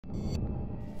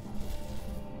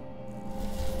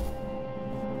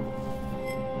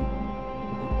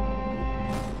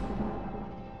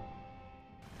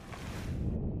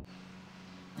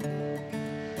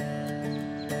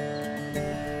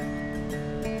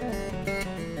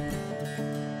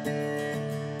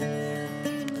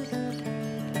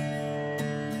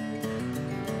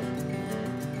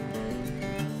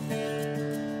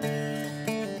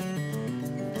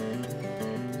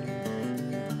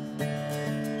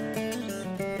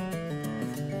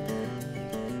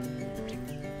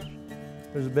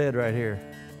There's a bed right here.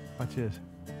 Watch this.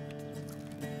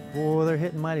 Boy, they're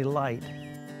hitting mighty light.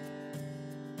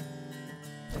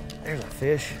 There's a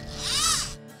fish.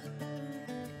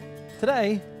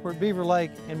 Today, we're at Beaver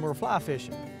Lake and we're fly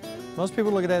fishing. Most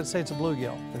people look at that and say it's a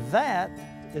bluegill. That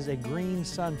is a green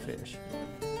sunfish.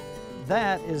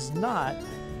 That is not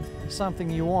something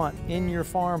you want in your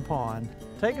farm pond.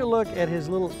 Take a look at his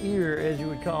little ear, as you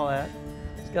would call that.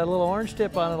 It's got a little orange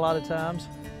tip on it a lot of times.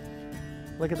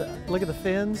 Look at the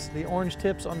fins, the orange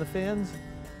tips on the fins.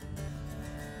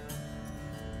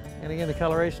 And again, the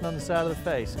coloration on the side of the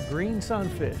face. Green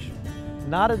sunfish,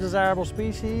 not a desirable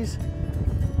species.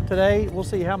 Today, we'll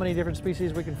see how many different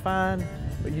species we can find,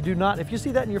 but you do not, if you see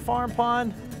that in your farm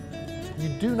pond, you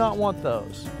do not want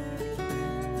those.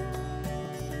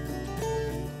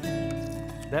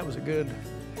 That was a good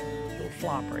little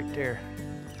flop right there.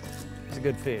 It's a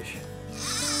good fish,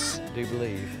 I do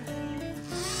believe.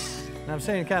 And I'm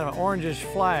seeing kind of an orangish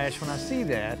flash. When I see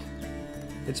that,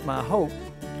 it's my hope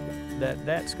that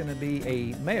that's gonna be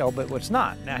a male, but it's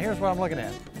not. Now here's what I'm looking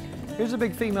at. Here's a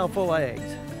big female full of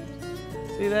eggs.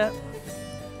 See that?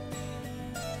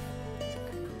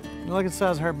 Look at the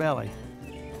size of her belly.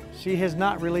 She has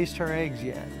not released her eggs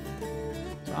yet.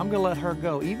 So I'm gonna let her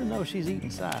go, even though she's eating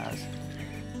size.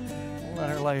 I'll let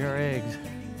her lay her eggs.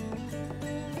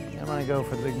 I'm gonna go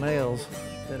for the big males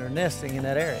that are nesting in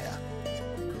that area.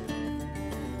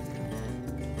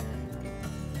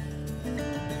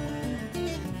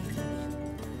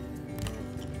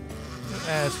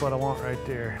 That's what I want right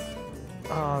there.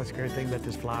 Oh, that's a great thing about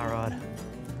this fly rod.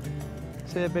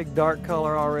 See that big dark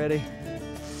color already?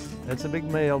 That's a big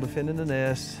male defending the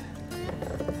nest.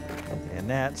 And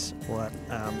that's what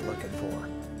I'm looking for.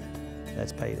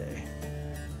 That's payday.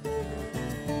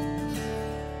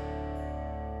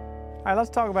 All right, let's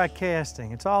talk about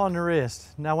casting. It's all on the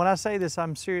wrist. Now, when I say this,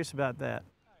 I'm serious about that.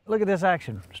 Look at this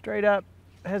action. Straight up,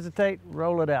 hesitate,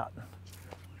 roll it out.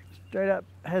 Straight up,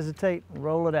 hesitate,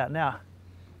 roll it out. Now,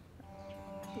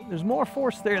 there's more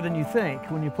force there than you think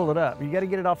when you pull it up. You got to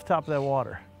get it off the top of that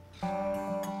water.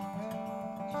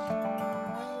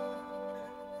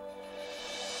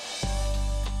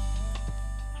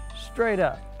 Straight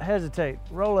up, hesitate,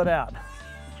 roll it out.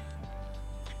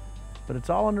 But it's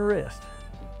all on the wrist.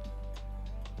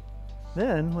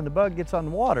 Then, when the bug gets on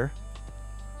the water,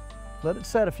 let it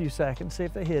set a few seconds, see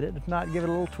if they hit it. If not, give it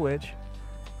a little twitch.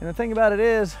 And the thing about it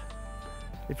is,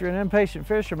 if you're an impatient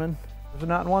fisherman, if they're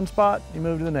not in one spot, you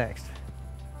move to the next.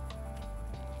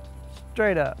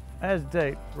 Straight up,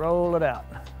 hesitate, roll it out.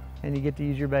 And you get to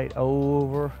use your bait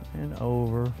over and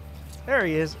over. There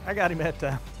he is, I got him that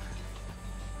time.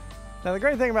 Now the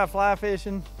great thing about fly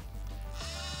fishing,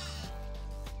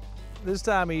 this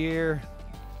time of year,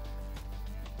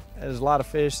 there's a lot of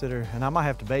fish that are, and I might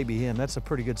have to baby him. That's a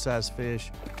pretty good sized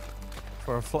fish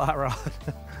for a fly rod.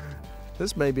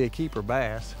 This may be a keeper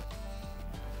bass.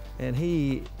 And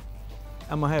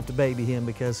I'm gonna have to baby him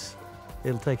because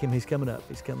it'll take him, he's coming up,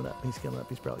 he's coming up, he's coming up,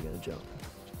 he's probably gonna jump.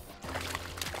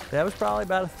 That was probably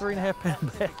about a 3.5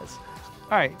 pound bass.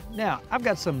 All right, now I've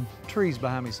got some trees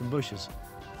behind me, some bushes.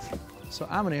 So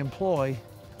I'm gonna employ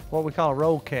what we call a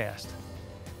roll cast.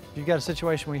 If you've got a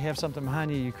situation where you have something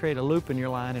behind you, you create a loop in your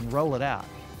line and roll it out.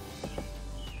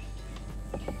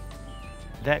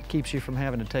 That keeps you from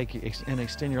having to take and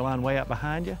extend your line way out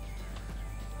behind you.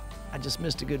 I just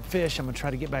missed a good fish. I'm gonna try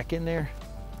to get back in there.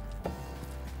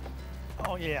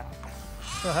 Oh yeah.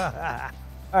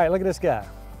 All right, look at this guy.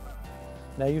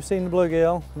 Now you've seen the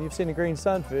bluegill and you've seen the green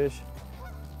sunfish.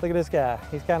 Look at this guy.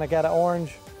 He's kind of got an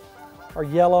orange or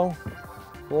yellow,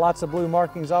 lots of blue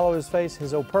markings all over his face.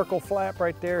 His opercle flap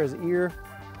right there, his ear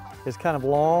is kind of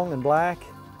long and black.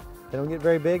 They don't get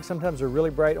very big. Sometimes they're really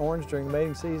bright orange during the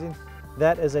mating season.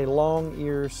 That is a long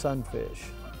ear sunfish.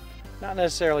 Not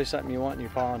necessarily something you want in your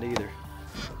pond either,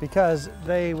 because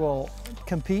they will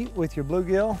compete with your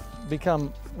bluegill,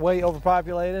 become way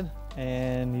overpopulated,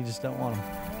 and you just don't want them.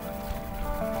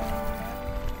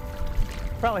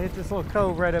 Probably hit this little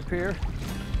cove right up here.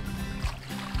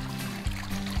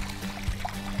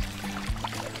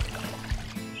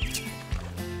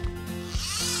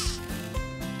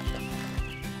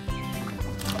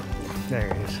 There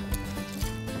it is.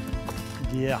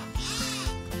 Yeah,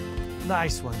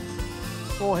 nice one.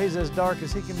 Boy, he's as dark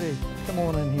as he can be. Come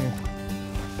on in here.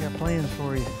 Got plans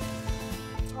for you.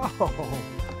 Oh.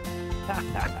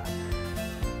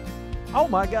 Oh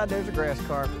my God, there's a grass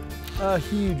carp. A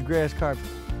huge grass carp.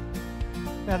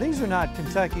 Now these are not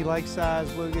Kentucky lake-size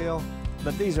bluegill,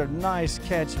 but these are nice,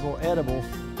 catchable, edible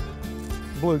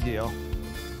bluegill.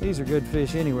 These are good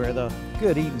fish anywhere though.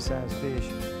 Good eating size fish.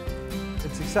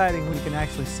 It's exciting when you can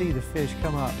actually see the fish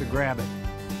come up to grab it.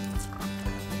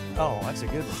 Oh, that's a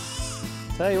good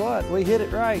one. Tell you what, we hit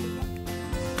it right.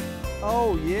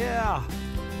 Oh, yeah.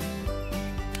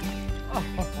 Oh.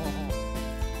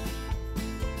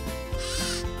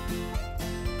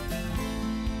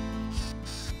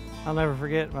 I'll never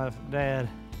forget my dad.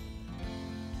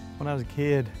 When I was a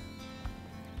kid,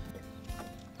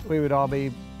 we would all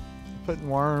be putting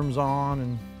worms on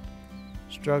and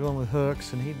struggling with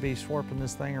hooks, and he'd be swarping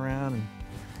this thing around and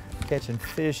catching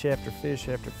fish after fish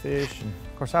after fish. And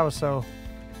of course, I was so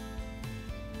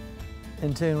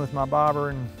in tune with my bobber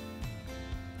and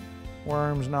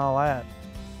worms and all that,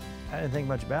 I didn't think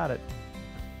much about it.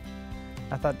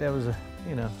 I thought that was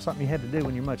something you had to do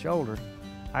when you're much older.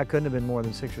 I couldn't have been more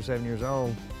than 6 or 7 years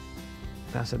old.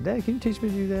 And I said, Dad, can you teach me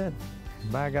to do that?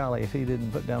 By golly, if he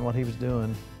didn't put down what he was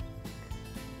doing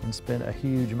and spend a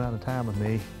huge amount of time with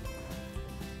me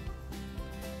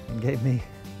and gave me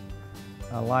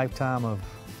a lifetime of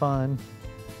fun,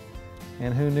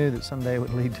 and who knew that someday it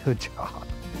would lead to a job.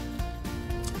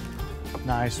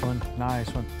 Nice one, nice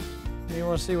one. You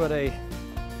want to see what a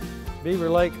Beaver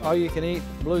Lake all-you-can-eat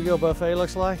bluegill buffet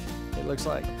looks like? It looks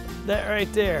like that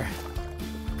right there.